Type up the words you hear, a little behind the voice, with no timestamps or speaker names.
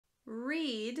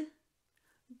read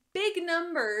big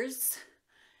numbers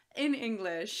in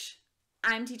English.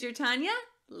 I'm Teacher Tonia.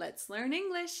 Let's learn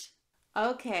English.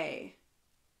 Okay.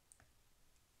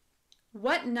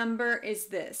 What number is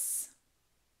this?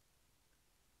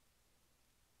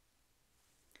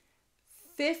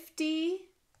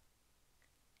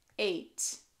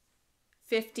 58.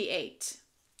 58.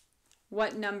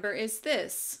 What number is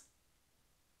this?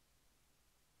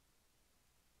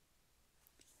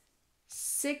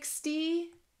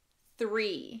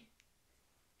 63.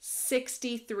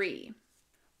 63.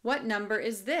 What number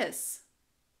is this?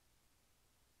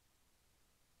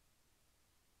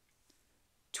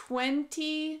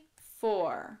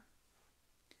 24.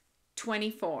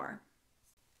 24.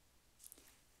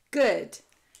 Good.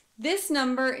 This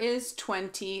number is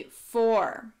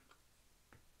 24.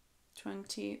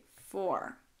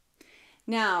 24.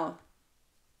 Now,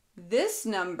 this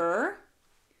number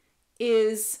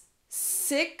is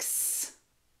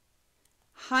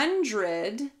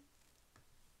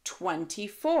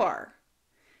 624.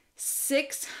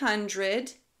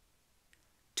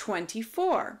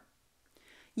 624.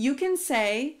 You can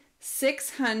say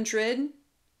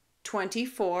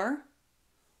 624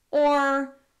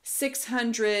 or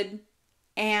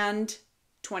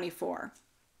 624.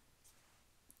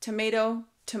 Tomato,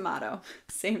 tomato.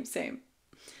 Same.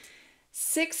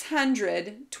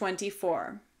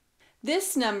 624.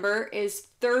 This number is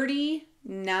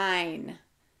 39.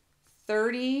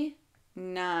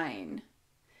 39.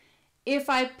 If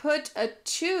I put a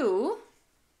 2,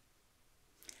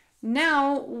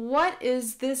 now what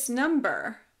is this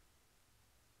number?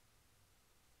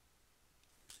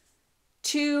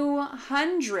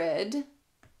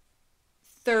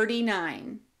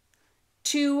 239.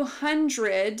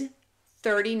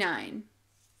 239.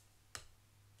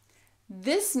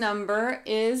 This number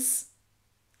is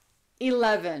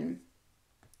 11.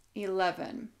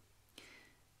 11.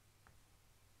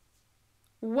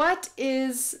 What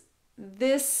is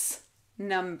this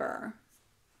number?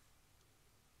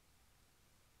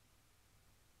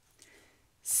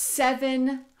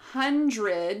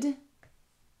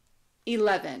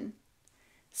 711.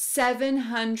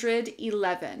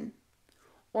 711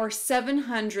 or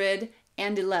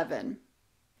 711.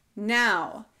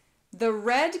 Now, the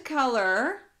red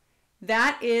color,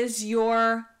 that is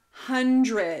your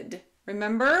 100.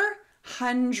 Remember?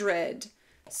 100.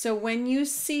 So when you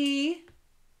see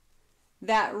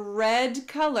that red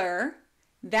color,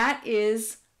 that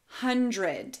is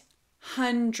 100.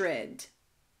 100.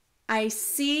 I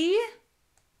see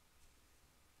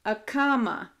a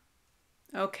comma.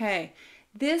 Okay,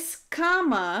 this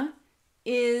comma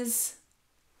is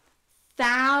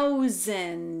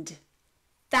 1,000.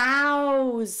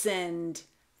 1,000.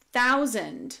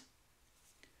 1,000.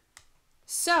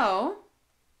 So,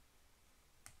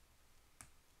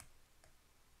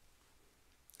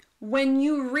 when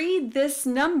you read this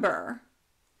number,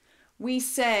 we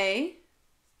say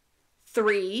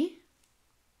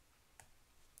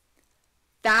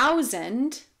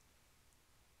 3,000.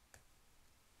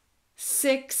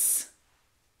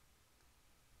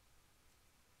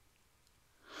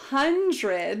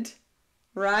 600,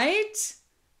 right?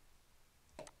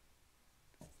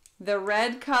 The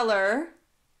red color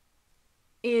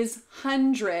is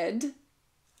 100.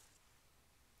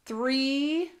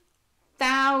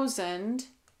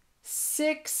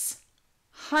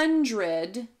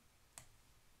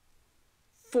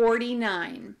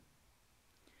 3,649.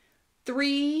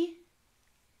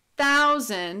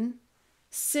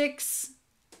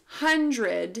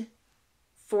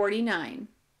 3,649.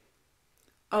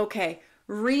 Okay,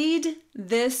 read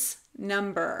this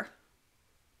number.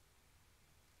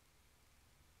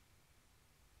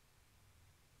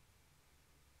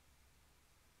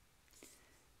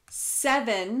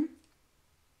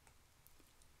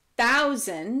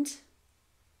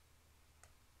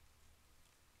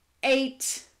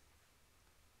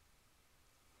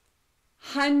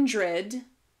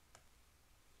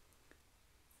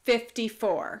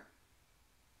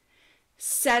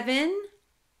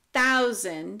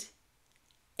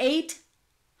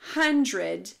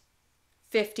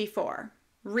 7,854.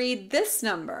 Read this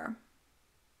number.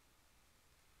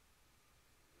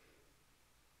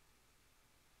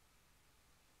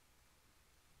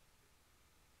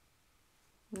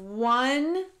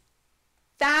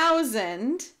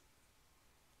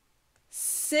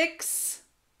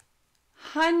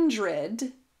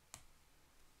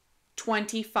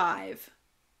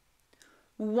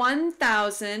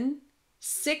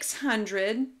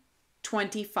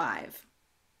 1,625.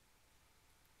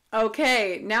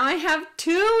 Okay, now I have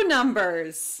two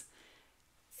numbers.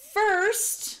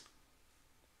 First,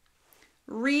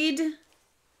 read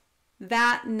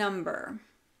that number.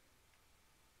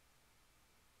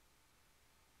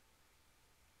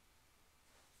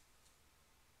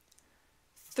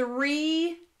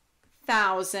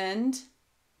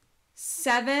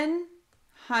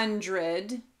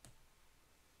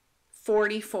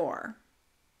 $3,744.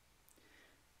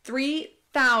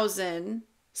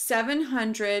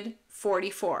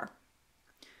 3,744.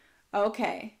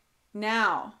 Okay,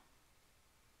 now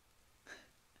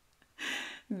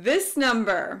this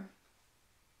number.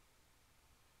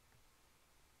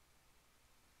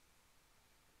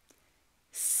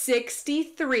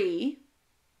 $63,000.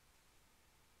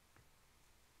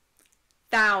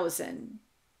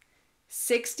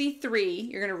 63,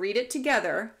 you're going to read it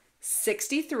together.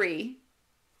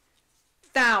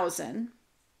 63,000.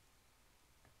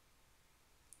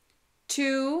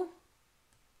 2,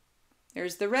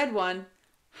 there's the red one,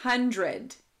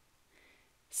 100.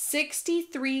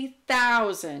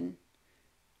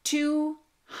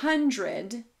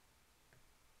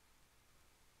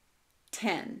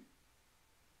 63,210.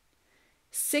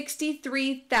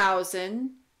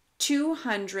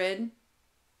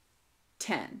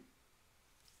 63,210.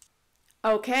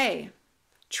 Okay,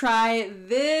 try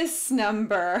this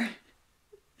number.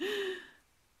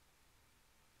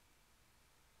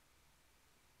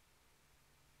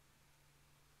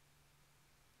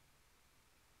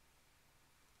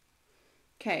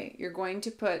 Okay, you're going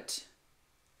to put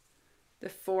the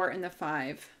 4 and the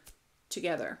 5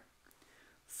 together.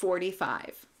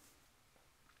 45.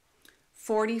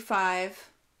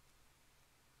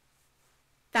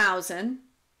 45,000.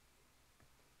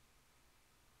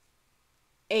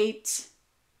 8,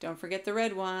 don't forget the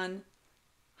red one,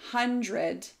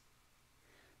 100.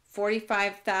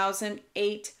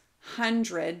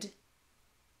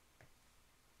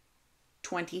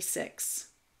 45,826.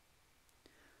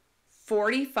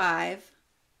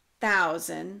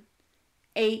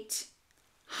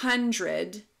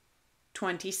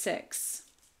 45,826.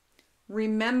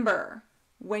 Remember,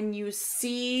 when you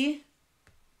see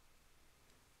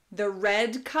the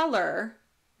red color,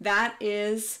 that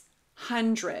is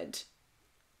 100.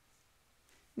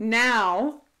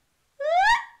 Now,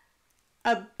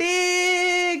 a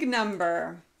big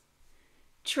number.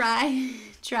 Try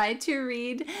to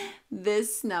read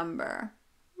this number.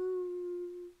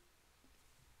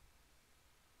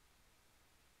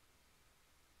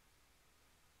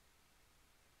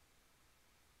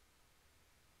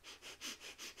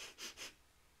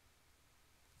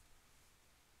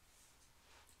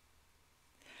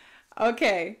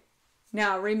 Okay,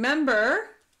 now remember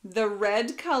the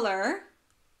red color.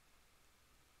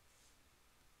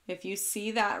 If you see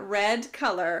that red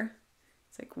color,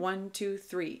 it's like 1, 2,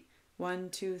 3, 1,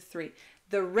 2, 3.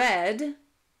 The red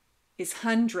is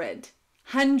 100,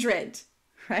 100,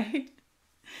 right?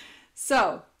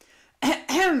 So,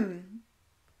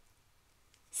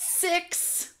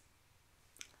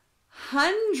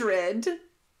 600,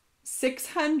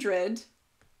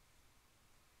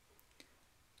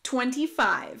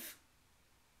 625.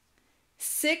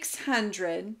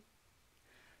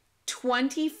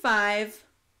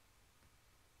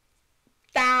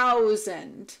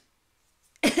 625,000.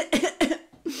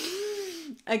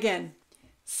 Again,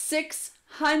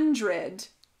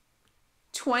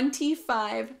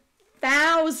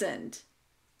 625,000.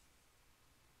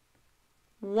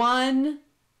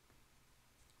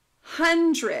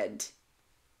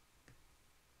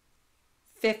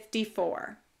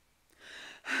 154.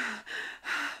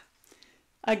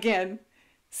 Again,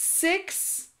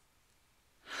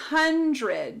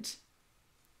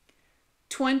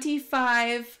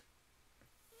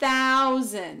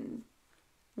 625,000.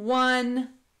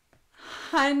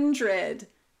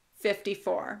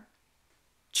 154.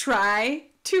 Try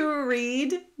to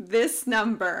read this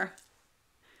number.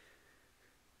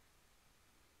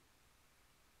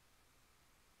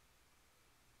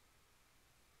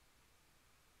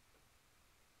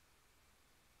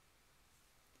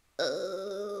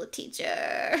 Oh,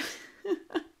 teacher.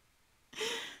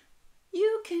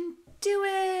 You can do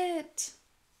it.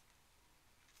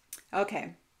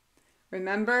 Okay.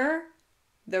 Remember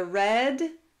the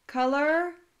red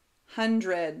color?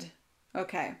 100.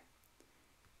 Okay.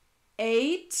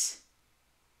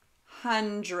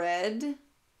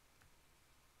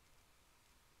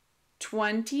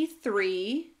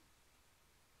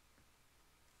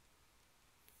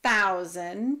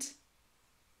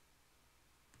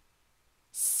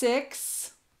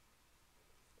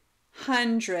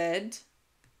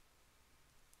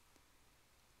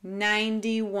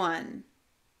 691.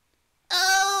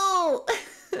 Oh!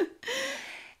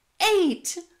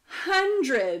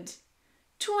 823,000.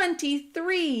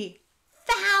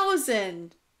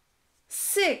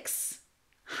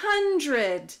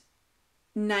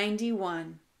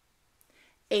 691.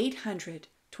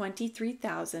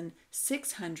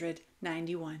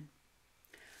 823,691.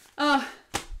 Oh,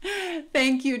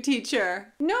 thank you,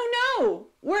 teacher. No,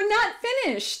 we're not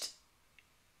finished.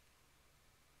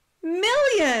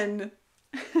 Million.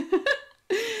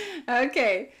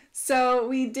 Okay, so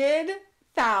we did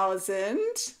 1,000.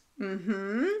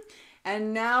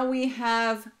 And now we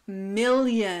have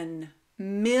million.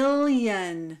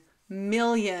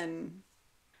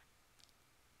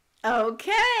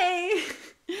 Okay,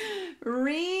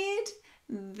 read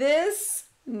this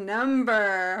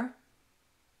number.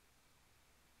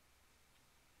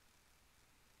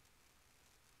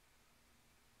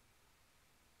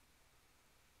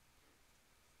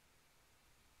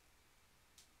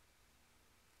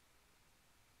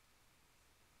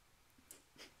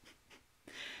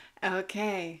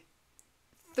 Okay,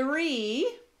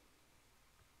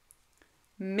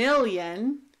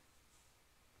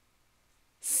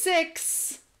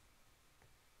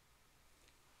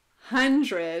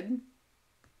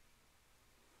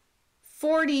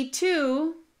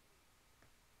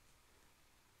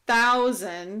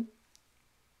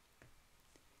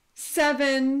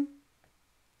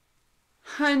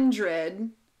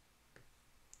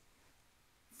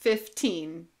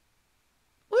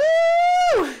 Woo!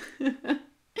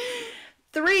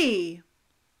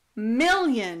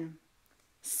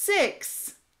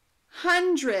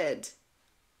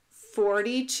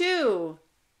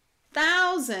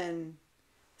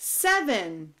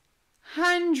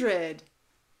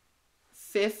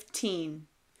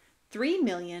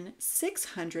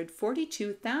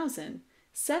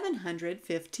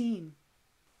 3,642,715.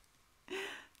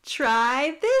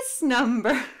 Try this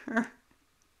number.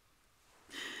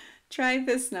 Try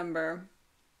this number.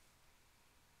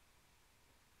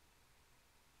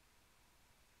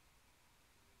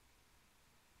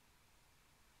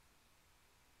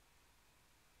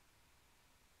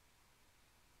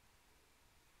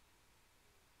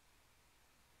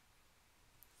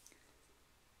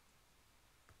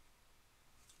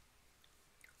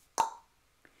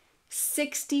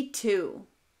 $62.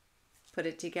 Put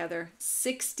it together.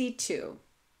 62.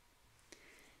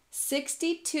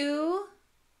 62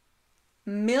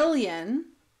 million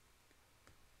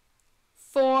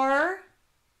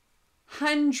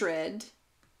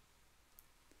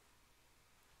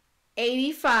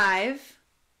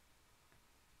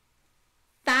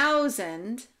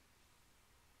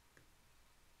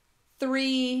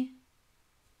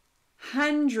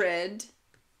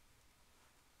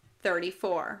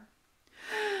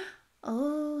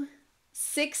Oh,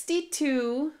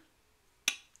 62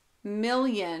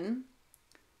 million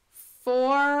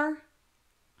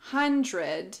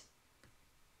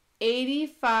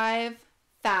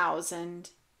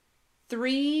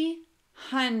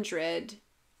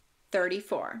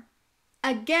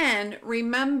Again,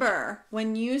 remember,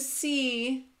 when you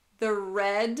see the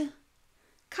red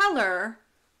color,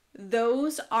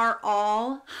 those are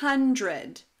all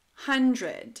 100.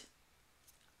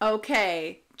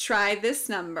 Okay, try this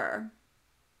number.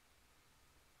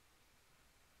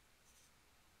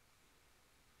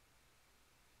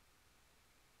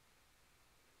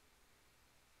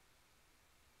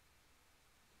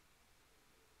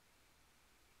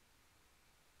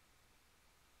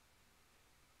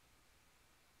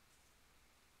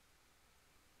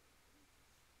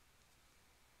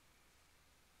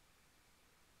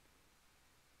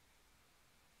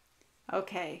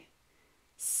 Okay,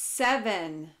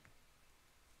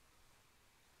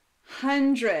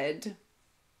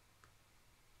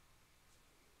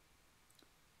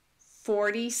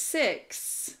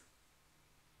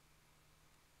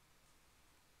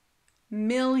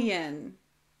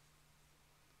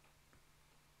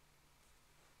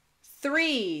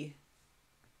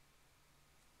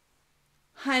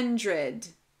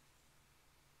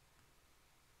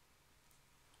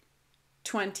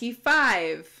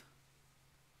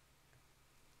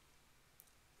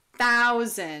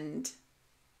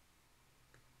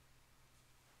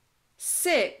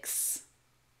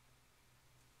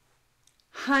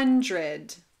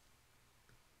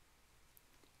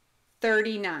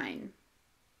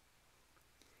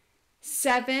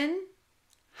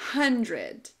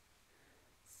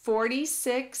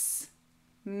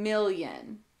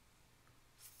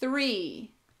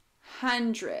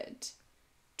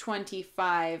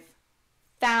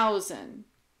 325,000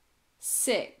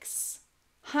 639.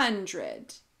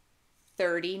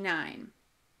 746,325,639.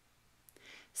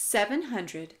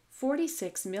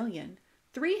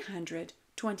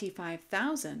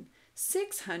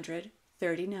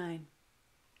 746,325,639.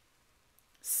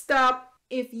 Stop.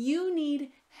 If you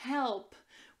need help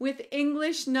with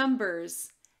English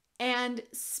numbers and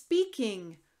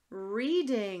speaking,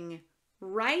 reading,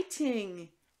 writing,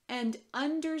 and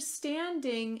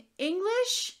understanding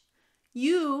English,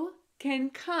 you can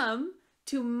come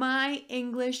to my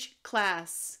English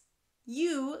class.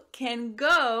 You can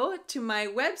go to my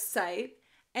website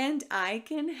and I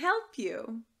can help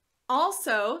you.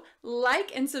 Also,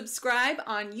 like and subscribe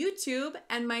on YouTube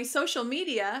and my social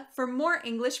media for more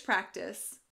English practice.